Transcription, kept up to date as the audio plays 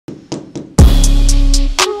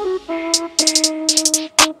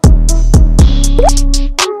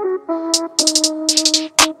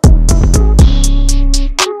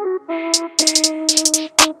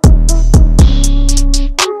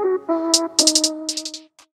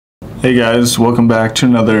Hey guys, welcome back to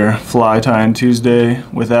another fly tying Tuesday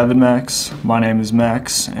with AvidMax. My name is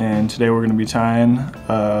Max, and today we're going to be tying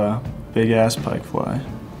a big ass pike fly.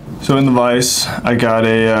 So in the vise, I got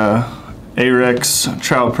a Rex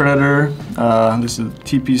trout predator. This is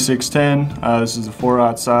TP610. This is a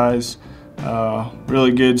 4/0 size.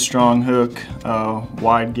 Really good, strong hook,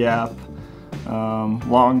 wide gap,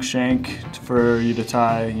 long shank for you to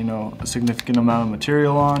tie, a significant amount of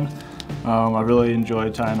material on. I really enjoy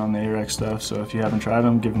tying on the Rex stuff, so if you haven't tried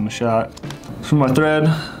them, give them a shot. For my thread,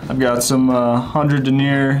 I've got some 100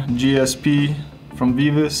 denier GSP from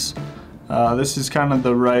Vivas. This is kind of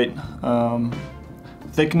the right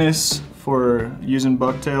thickness for using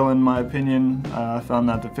bucktail, in my opinion. I found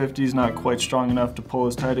that the 50 is not quite strong enough to pull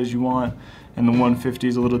as tight as you want, and the 150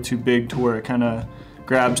 is a little too big to where it kind of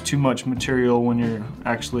grabs too much material when you're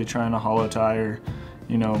actually trying to hollow tie or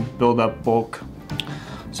build up bulk.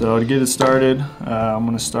 So to get it started, I'm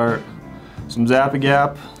going to start some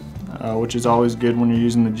Zap-A-Gap, which is always good when you're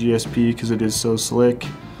using the GSP because it is so slick.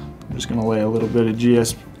 I'm just going to lay a little bit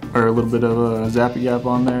of Zap-A-Gap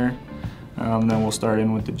on there. Then we'll start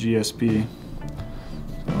in with the GSP.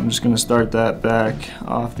 So I'm just going to start that back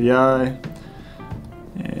off the eye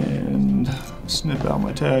and snip out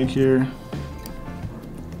my tag here.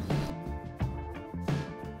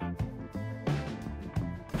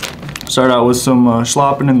 Start out with some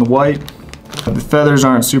schlopping in the white. The feathers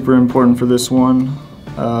aren't super important for this one,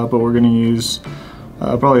 but we're going to use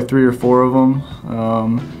probably 3 or 4 of them.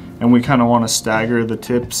 And we kind of want to stagger the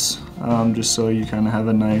tips just so you kind of have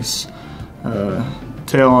a nice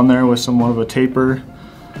tail on there with somewhat of a taper.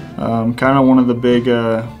 Kind of one of the big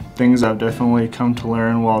things I've definitely come to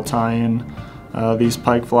learn while tying these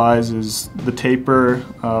pike flies is the taper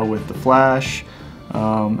with the flash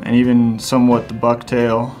and even somewhat the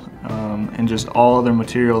bucktail. And just all other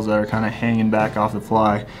materials that are kind of hanging back off the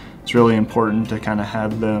fly. It's really important to kind of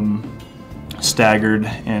have them staggered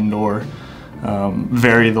and or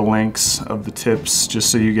vary the lengths of the tips just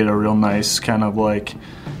so you get a real nice kind of like,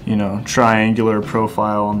 triangular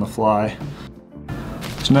profile on the fly.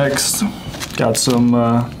 So next, got some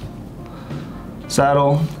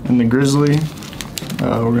saddle in the grizzly.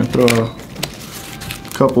 We're going to throw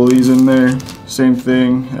a couple of these in there. Same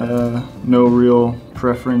thing, no real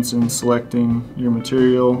preference in selecting your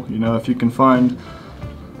material. If you can find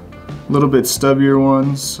a little bit stubbier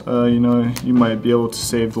ones, you might be able to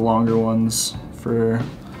save the longer ones for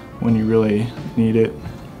when you really need it.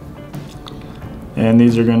 And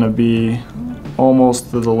these are going to be almost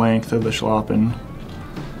to the length of the schloppen.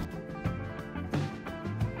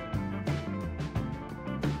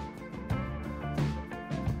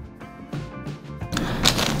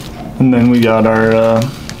 And then we got our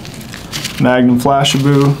Magnum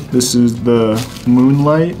Flashaboo. This is the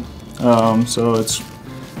Moonlight, so it's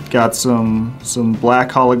got some black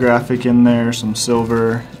holographic in there, some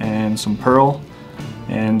silver, and some pearl,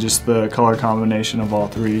 and just the color combination of all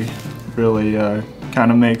three really kind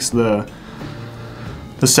of makes the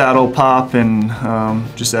saddle pop and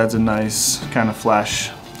just adds a nice kind of flash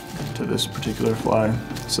to this particular fly.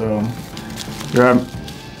 So I've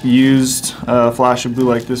used Flashaboo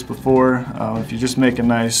like this before. If you just make a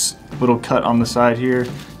nice little cut on the side here,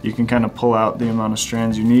 you can kind of pull out the amount of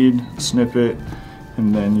strands you need, snip it,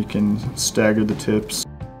 and then you can stagger the tips.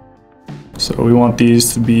 So we want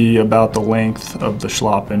these to be about the length of the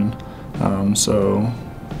schloppen. So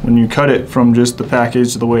when you cut it from just the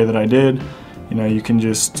package the way that I did, you can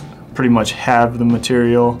just pretty much have the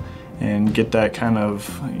material and get that kind of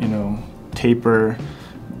taper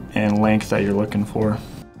and length that you're looking for.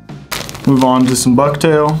 Move on to some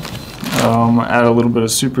bucktail. Add a little bit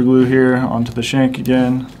of super glue here onto the shank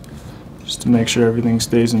again, just to make sure everything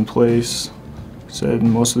stays in place. Said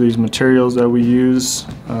most of these materials that we use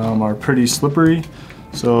are pretty slippery,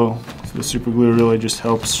 so the super glue really just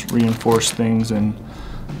helps reinforce things and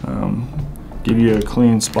give you a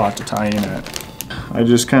clean spot to tie in at. I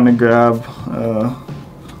just kind of grab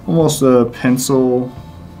almost a pencil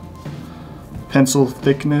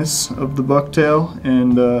thickness of the bucktail,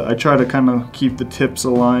 and I try to kind of keep the tips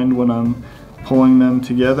aligned when I'm pulling them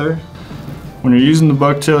together. When you're using the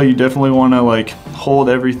bucktail, you definitely want to hold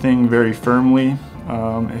everything very firmly.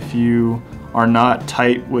 If you are not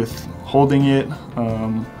tight with holding it,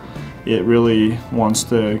 it really wants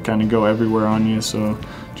to kind of go everywhere on you. So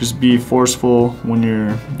just be forceful when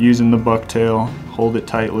you're using the bucktail, hold it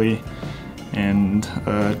tightly, and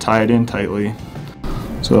tie it in tightly.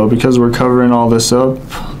 So because we're covering all this up,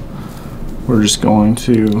 we're just going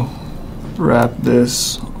to wrap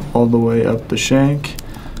this all the way up the shank,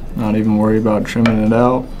 not even worry about trimming it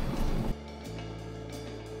out.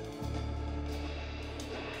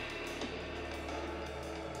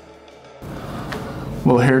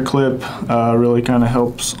 Little hair clip really kind of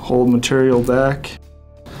helps hold material back.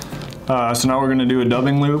 So now we're going to do a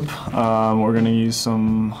dubbing loop. We're going to use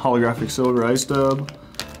some holographic silver ice dub.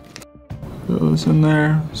 Throw this in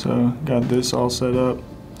there. So got this all set up.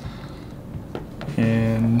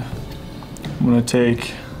 And I'm going to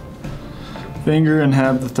take finger and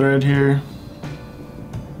have the thread here.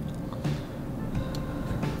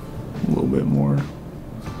 A little bit more.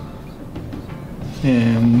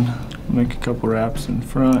 And make a couple wraps in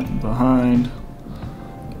front and behind.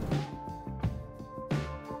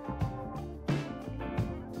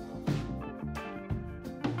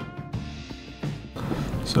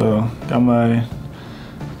 So got my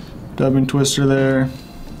dubbing twister there,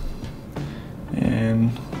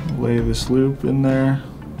 and lay this loop in there.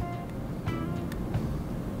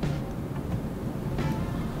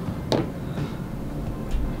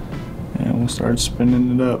 And we'll start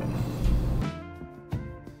spinning it up.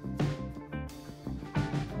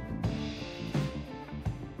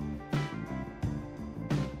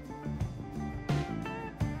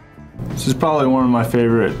 This is probably one of my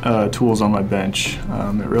favorite tools on my bench.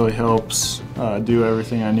 It really helps do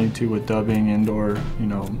everything I need to with dubbing and or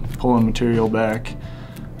pulling material back.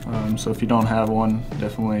 So if you don't have one,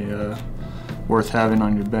 definitely worth having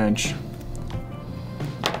on your bench.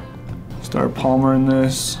 Start palmering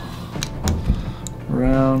this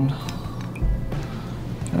around.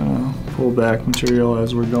 Kind of pull back material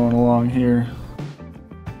as we're going along here.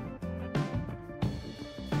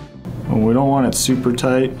 And we don't want it super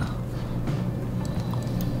tight.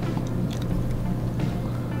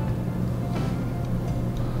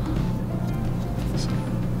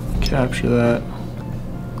 Capture that,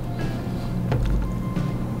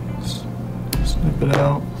 snip it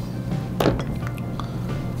out.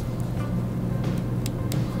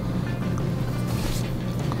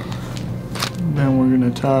 Then we're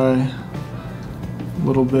going to tie a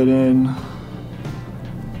little bit in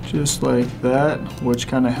just like that, which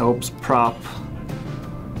kind of helps prop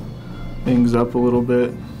things up a little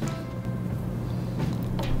bit.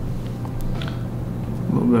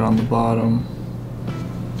 A little bit on the bottom.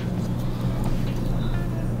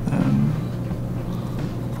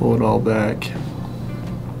 Pull it all back.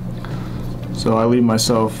 So I leave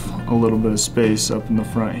myself a little bit of space up in the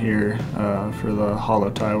front here for the hollow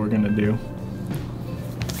tie we're going to do.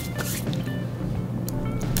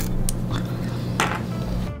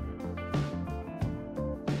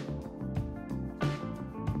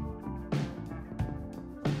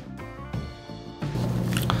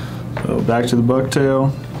 So back to the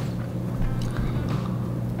bucktail.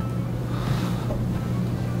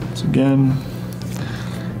 Once again,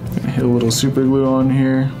 hit a little super glue on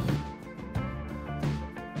here.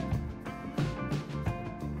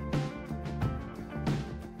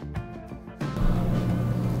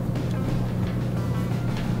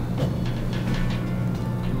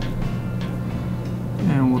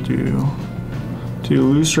 And we'll do 2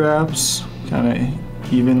 loose wraps, kind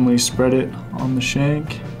of evenly spread it on the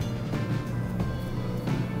shank.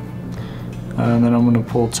 And then I'm going to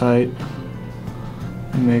pull tight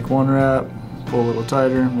and make 1 wrap. Pull a little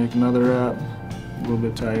tighter, make another wrap, a little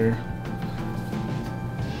bit tighter.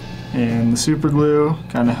 And the super glue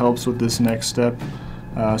kind of helps with this next step.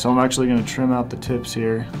 So I'm actually going to trim out the tips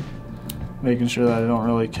here, making sure that I don't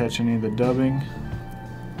really catch any of the dubbing.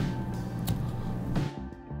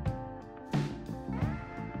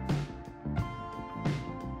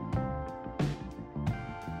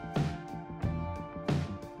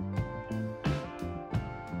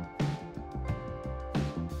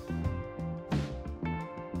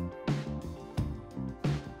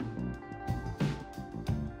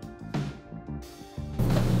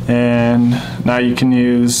 And now you can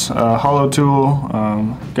use a hollow tool.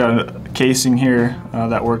 Got a casing here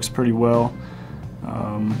that works pretty well.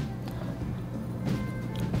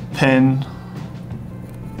 Pen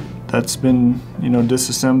that's been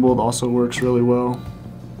disassembled also works really well.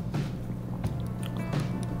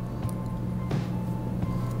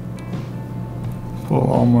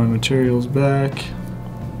 Pull all my materials back,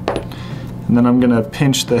 and then I'm gonna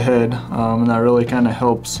pinch the head, and that really kind of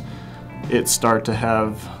helps it start to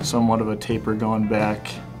have somewhat of a taper going back.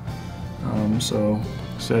 So like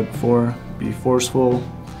I said before, be forceful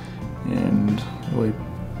and really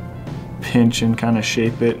pinch and kind of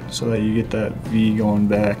shape it so that you get that V going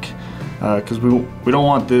back, because we don't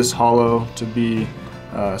want this hollow to be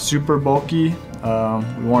super bulky.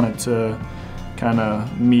 We want it to kind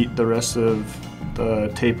of meet the rest of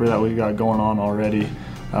the taper that we've got going on already,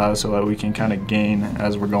 so that we can kind of gain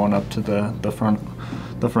as we're going up to the front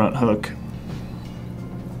hook.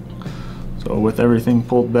 So with everything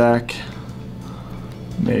pulled back,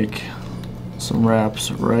 make some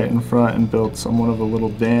wraps right in front and built somewhat of a little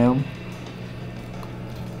dam.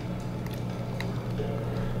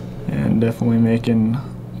 And definitely making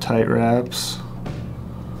tight wraps.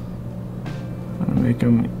 I'm gonna make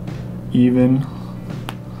them even.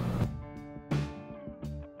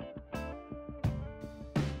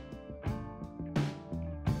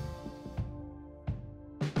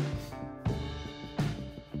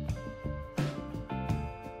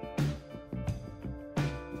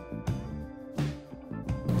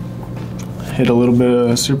 Hit a little bit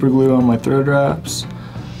of super glue on my thread wraps.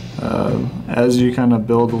 As you kind of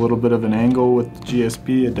build a little bit of an angle with the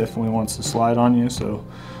GSP, it definitely wants to slide on you, so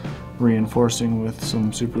reinforcing with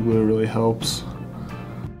some super glue really helps.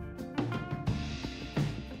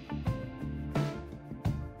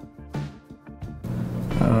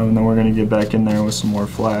 And then we're going to get back in there with some more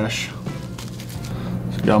flash.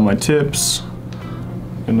 So got my tips.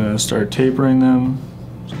 I'm going to start tapering them,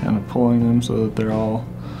 just kind of pulling them so that they're all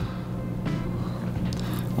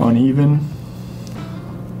uneven.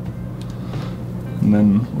 And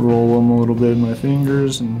then roll them a little bit in my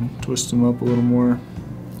fingers and twist them up a little more.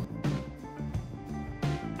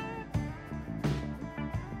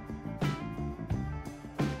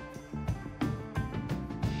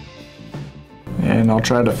 And I'll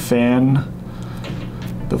try to fan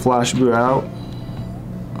the flash glue out,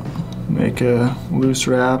 make a loose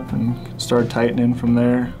wrap and start tightening from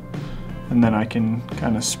there. And then I can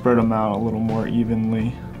kind of spread them out a little more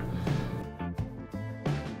evenly.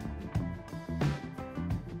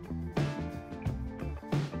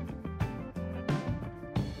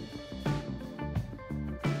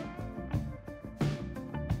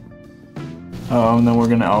 And then we're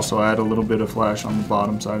going to also add a little bit of flash on the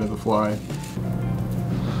bottom side of the fly.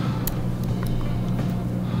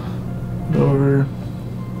 Over,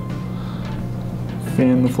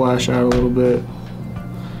 fan the flash out a little bit,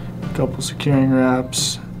 a couple securing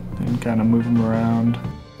wraps, and kind of move them around.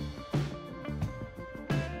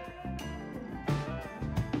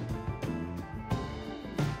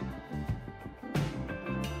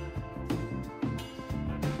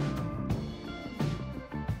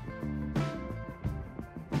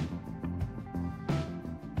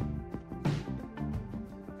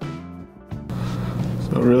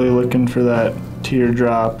 So really looking for that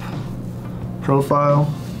teardrop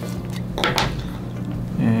profile,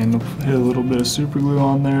 and hit a little bit of super glue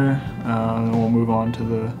on there, and then we'll move on to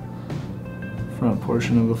the front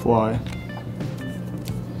portion of the fly.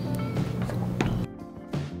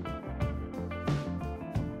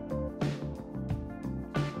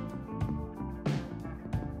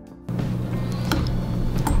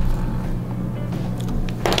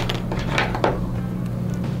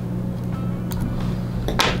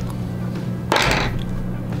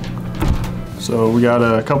 So we got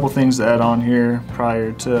a couple things to add on here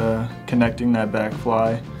prior to connecting that back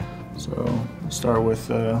fly. So we'll start with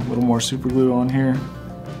a little more super glue on here.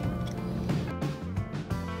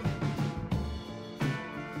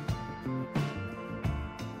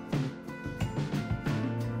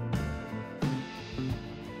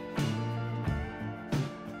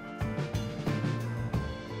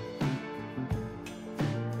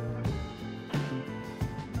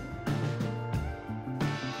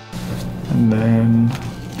 And then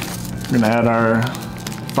we're going to add our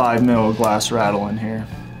 5mm glass rattle in here.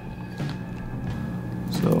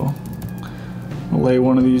 So I'll lay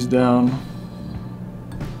one of these down,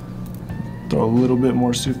 throw a little bit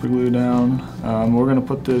more super glue down. We're going to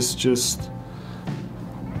put this just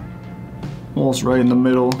almost right in the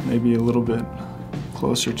middle, maybe a little bit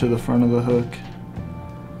closer to the front of the hook,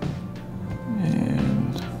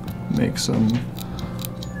 and make some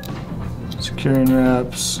securing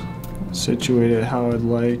wraps. Situate it how I'd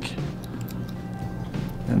like,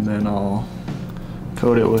 and then I'll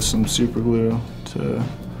coat it with some super glue to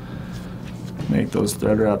make those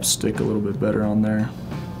thread wraps stick a little bit better on there.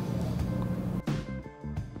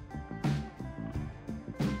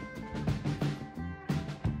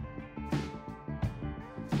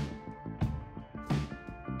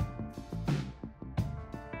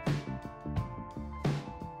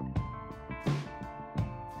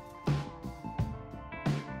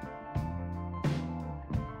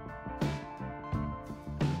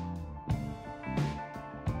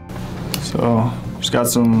 So just got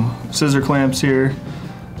some scissor clamps here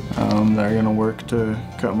that are going to work to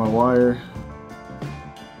cut my wire.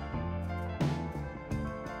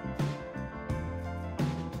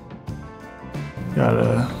 Got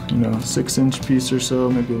a 6-inch piece or so,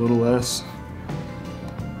 maybe a little less,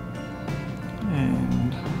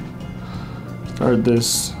 and start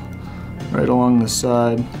this right along the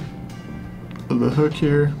side of the hook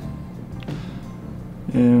here,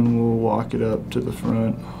 and we'll walk it up to the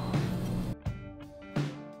front.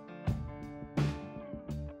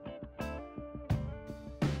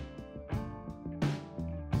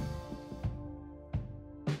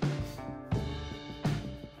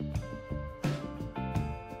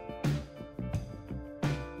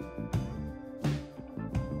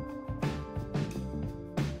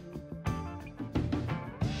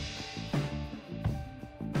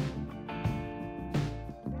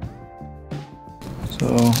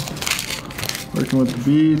 So, working with the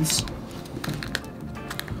beads,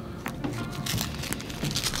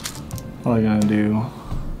 probably gonna do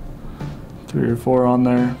 3 or 4 on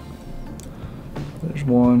there. There's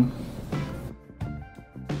one.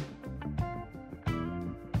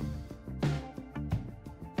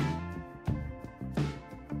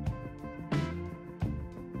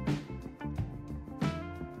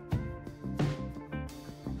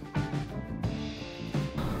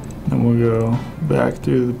 Then we'll go back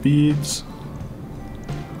through the beads.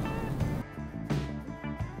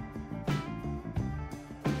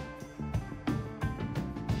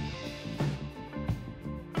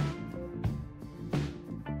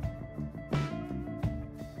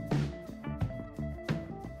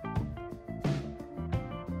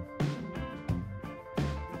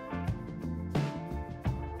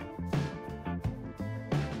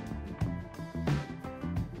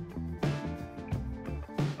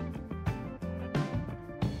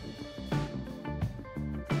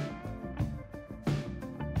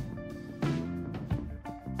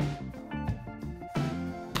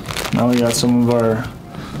 Now we got some of our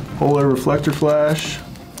polar reflector flash,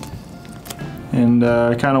 and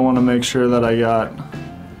I kind of want to make sure that I got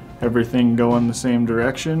everything going the same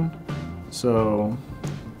direction. So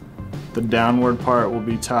the downward part will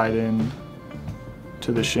be tied in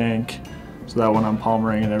to the shank, so that when I'm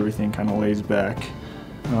palmering it, everything kind of lays back.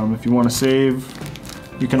 If you want to save,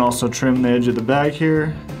 you can also trim the edge of the bag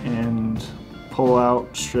here and pull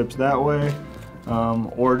out strips that way.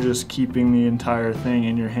 Or just keeping the entire thing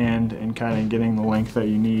in your hand and kind of getting the length that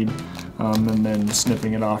you need, and then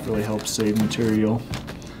snipping it off really helps save material.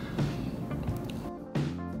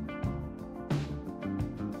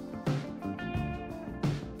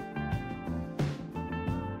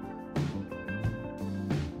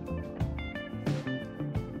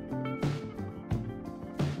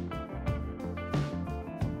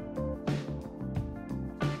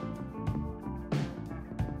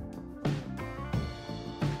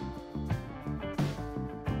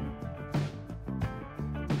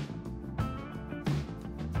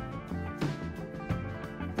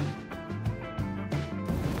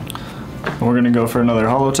 We're gonna go for another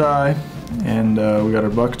hollow tie, and we got our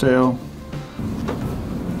bucktail.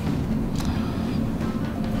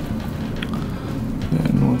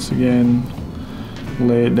 And once again,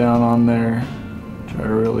 lay it down on there. Try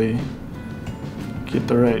to really get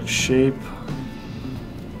the right shape.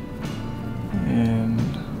 And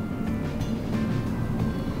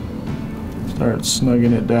start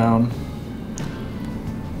snugging it down.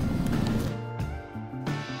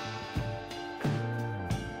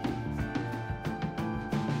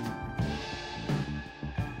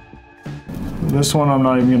 This one I'm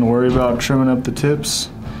not even going to worry about trimming up the tips,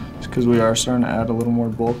 just because we are starting to add a little more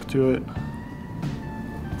bulk to it.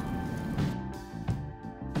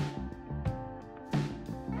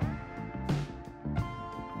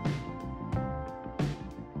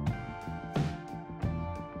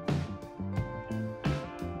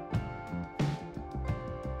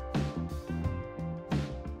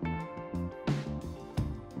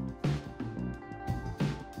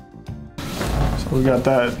 So we got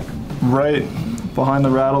that right behind the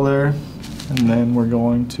rattle there, and then we're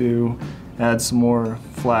going to add some more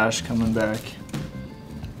flash coming back.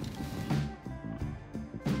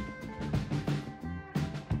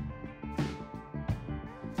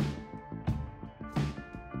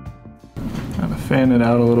 Kind of fan it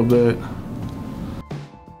out a little bit.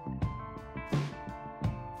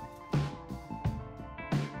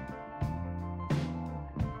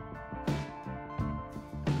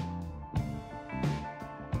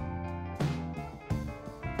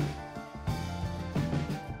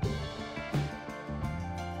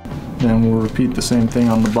 And we'll repeat the same thing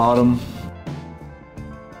on the bottom.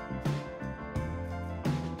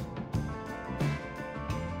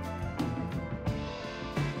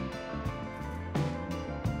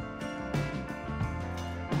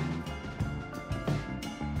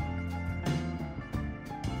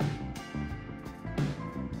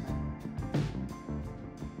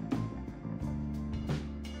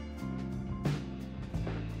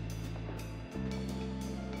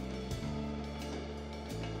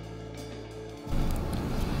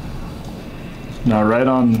 Now right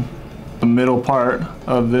on the middle part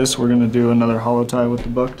of this, we're going to do another hollow tie with the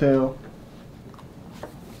bucktail.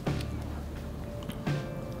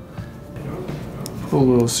 Put a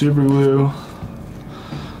little super glue.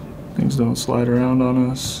 Things don't slide around on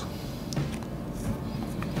us.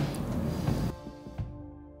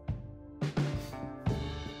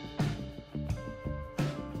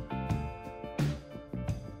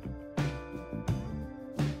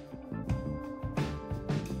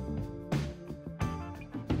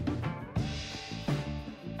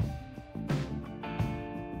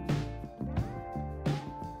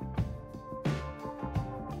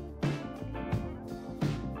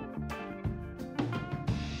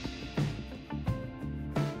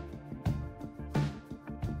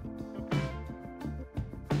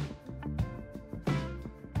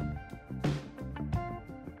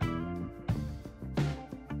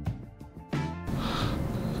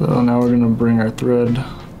 So now we're going to bring our thread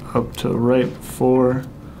up to right before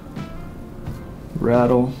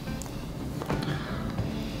rattle,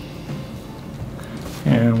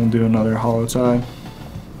 and we'll do another hollow tie.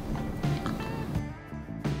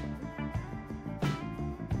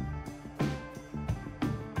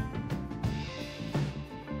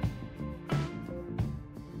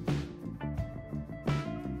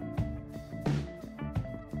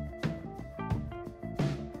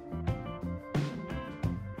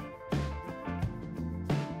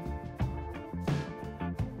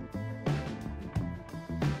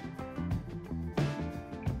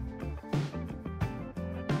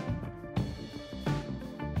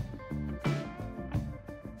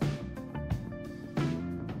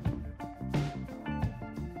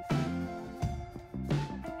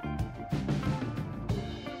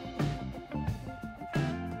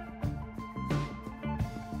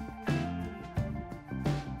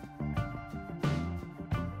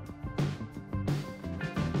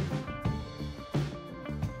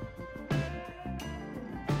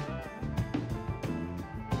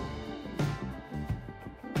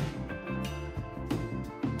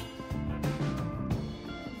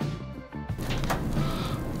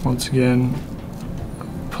 Once again,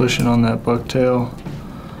 pushing on that bucktail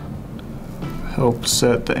helps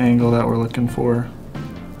set the angle that we're looking for.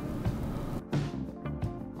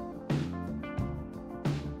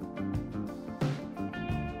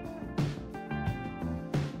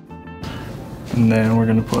 And then we're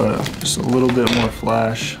going to put just a little bit more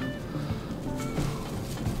flash.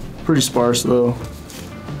 Pretty sparse though.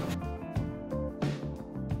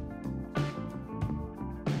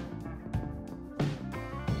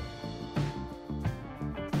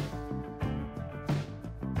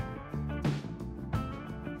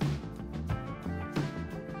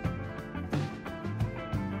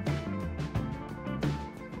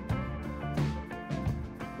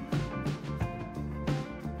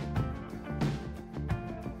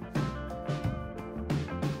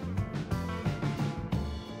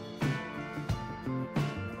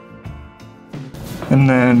 And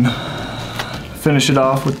then finish it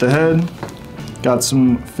off with the head. Got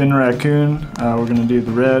some fin raccoon. We're gonna do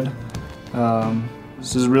the red.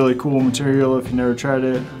 This is a really cool material if you never tried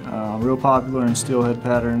it. Real popular in steelhead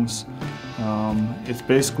patterns. It's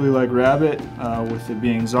basically like rabbit with it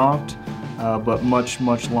being zonked, but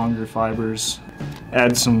much longer fibers.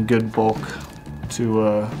 Add some good bulk to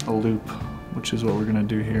a loop, which is what we're gonna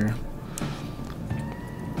do here.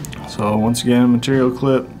 So once again, material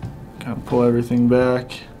clip. Kind of pull everything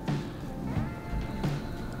back.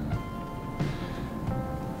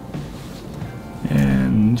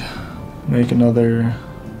 And make another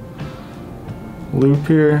loop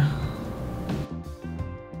here.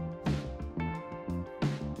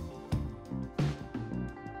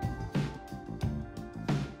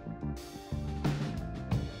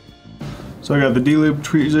 So I got the D-loop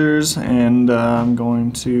tweezers, and I'm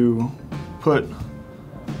going to put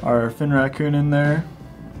our fin raccoon in there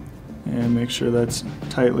and make sure that's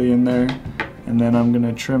tightly in there, and then I'm going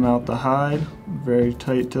to trim out the hide very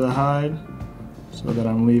tight to the hide so that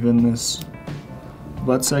I'm leaving this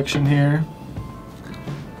butt section here,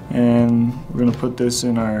 and we're going to put this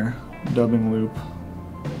in our dubbing loop.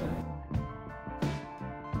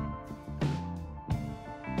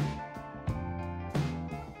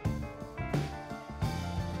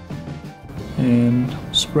 And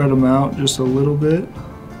spread them out just a little bit.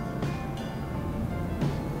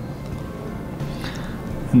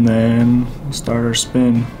 And then we'll start our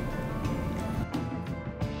spin.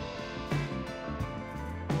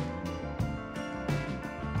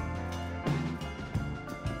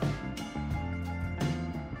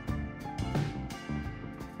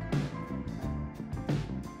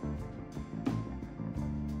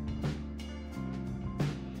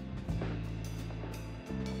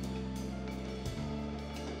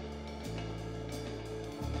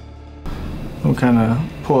 We'll kind of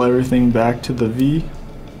pull everything back to the V.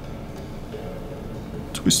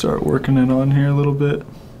 So we start working it on here a little bit.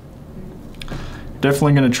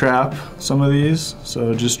 Definitely going to trap some of these,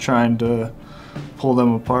 so just trying to pull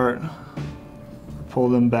them apart, pull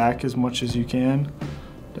them back as much as you can.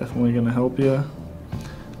 Definitely going to help you.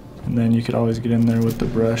 And then you could always get in there with the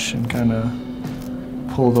brush and kind of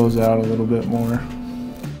pull those out a little bit more.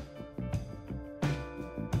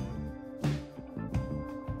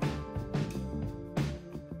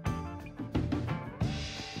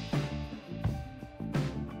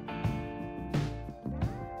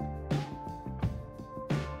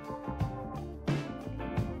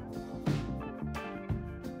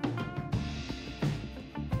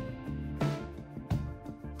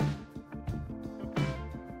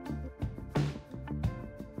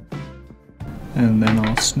 And then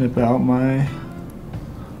I'll snip out my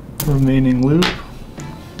remaining loop.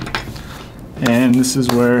 And this is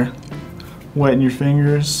where wetting your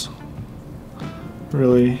fingers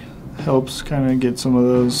really helps kind of get some of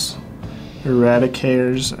those erratic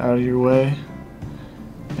hairs out of your way.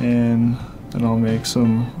 And then I'll make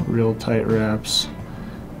some real tight wraps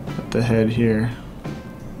at the head here.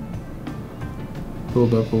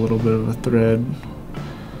 Build up a little bit of a thread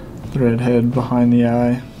head behind the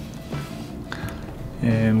eye.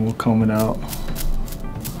 And we'll comb it out.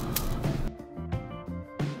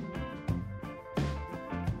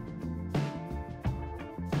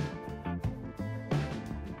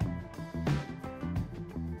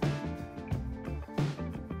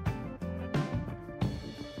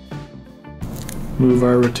 Move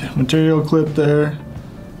our material clip there,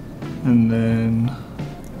 and then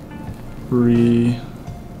reinsert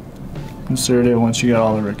it once you got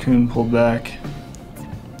all the raccoon pulled back.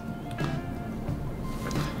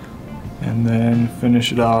 And then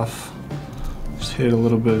finish it off. Just hit a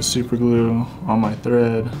little bit of super glue on my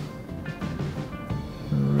thread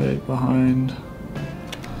right behind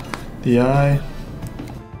the eye.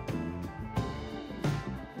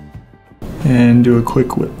 And do a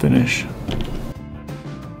quick whip finish.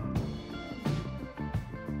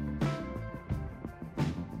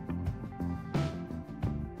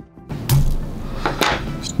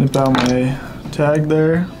 Snip out my tag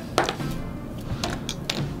there.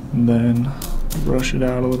 And then brush it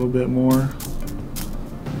out a little bit more.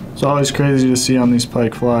 It's always crazy to see on these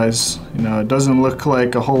pike flies. You know, it doesn't look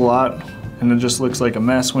like a whole lot, and it just looks like a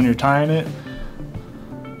mess when you're tying it.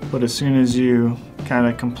 But as soon as you kind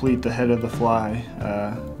of complete the head of the fly,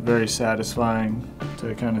 very satisfying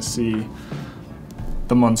to kind of see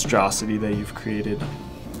the monstrosity that you've created.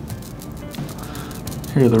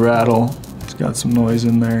 Hear the rattle. It's got some noise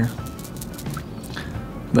in there.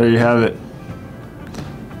 There you have it.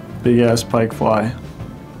 Big ass pike fly.